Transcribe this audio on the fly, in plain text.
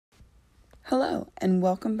Hello, and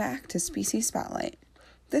welcome back to Species Spotlight.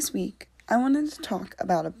 This week, I wanted to talk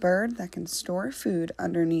about a bird that can store food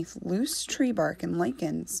underneath loose tree bark and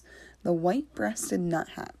lichens, the white-breasted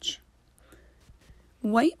nuthatch.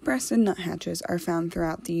 White-breasted nuthatches are found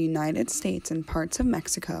throughout the United States and parts of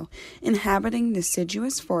Mexico, inhabiting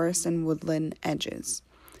deciduous forest and woodland edges.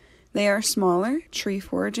 They are smaller,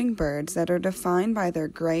 tree-foraging birds that are defined by their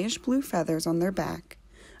grayish-blue feathers on their back,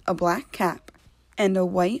 a black cap, and a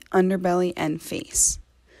white underbelly and face.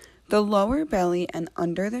 The lower belly and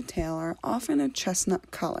under the tail are often a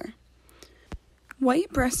chestnut color.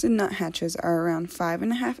 White-breasted nuthatches are around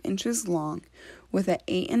 5.5 inches long with an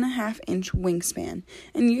 8.5-inch wingspan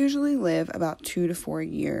and usually live about 2 to 4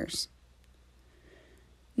 years.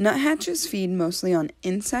 Nuthatches feed mostly on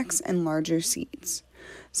insects and larger seeds.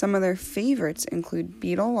 Some of their favorites include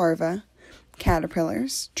beetle larvae,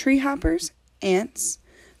 caterpillars, tree hoppers, ants,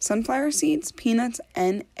 sunflower seeds, peanuts,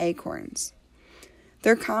 and acorns.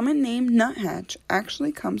 Their common name, nuthatch,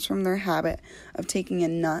 actually comes from their habit of taking a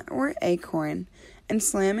nut or acorn and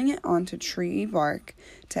slamming it onto tree bark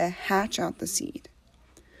to hatch out the seed.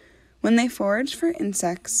 When they forage for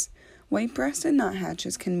insects, white-breasted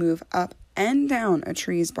nuthatches can move up and down a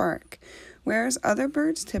tree's bark, whereas other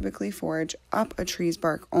birds typically forage up a tree's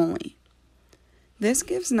bark only. This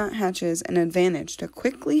gives nuthatches an advantage to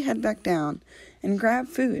quickly head back down and grab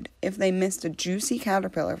food if they missed a juicy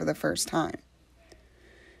caterpillar for the first time.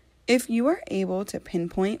 If you are able to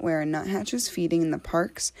pinpoint where a nuthatch is feeding in the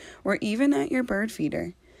parks or even at your bird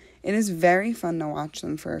feeder, it is very fun to watch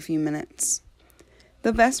them for a few minutes.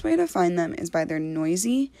 The best way to find them is by their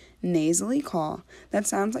noisy, nasally call that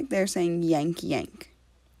sounds like they're saying yank yank.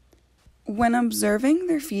 When observing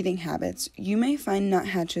their feeding habits, you may find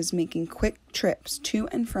nuthatches making quick trips to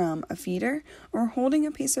and from a feeder or holding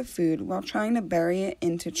a piece of food while trying to bury it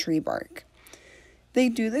into tree bark. They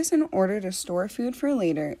do this in order to store food for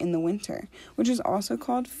later in the winter, which is also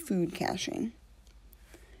called food caching.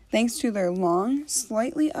 Thanks to their long,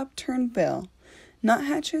 slightly upturned bill,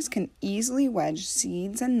 nuthatches can easily wedge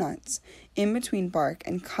seeds and nuts in between bark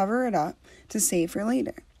and cover it up to save for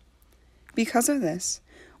later. Because of this,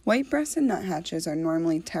 white-breasted nuthatches are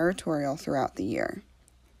normally territorial throughout the year.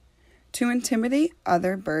 To intimidate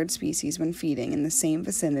other bird species when feeding in the same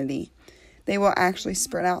vicinity, they will actually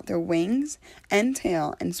spread out their wings and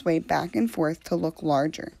tail and sway back and forth to look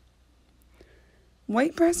larger.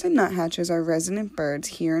 White-breasted nuthatches are resident birds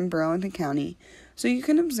here in Burlington County, so you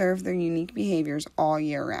can observe their unique behaviors all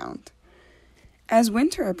year round. As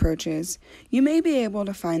winter approaches, you may be able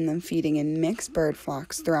to find them feeding in mixed bird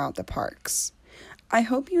flocks throughout the parks. I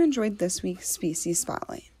hope you enjoyed this week's Species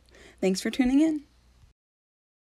Spotlight. Thanks for tuning in.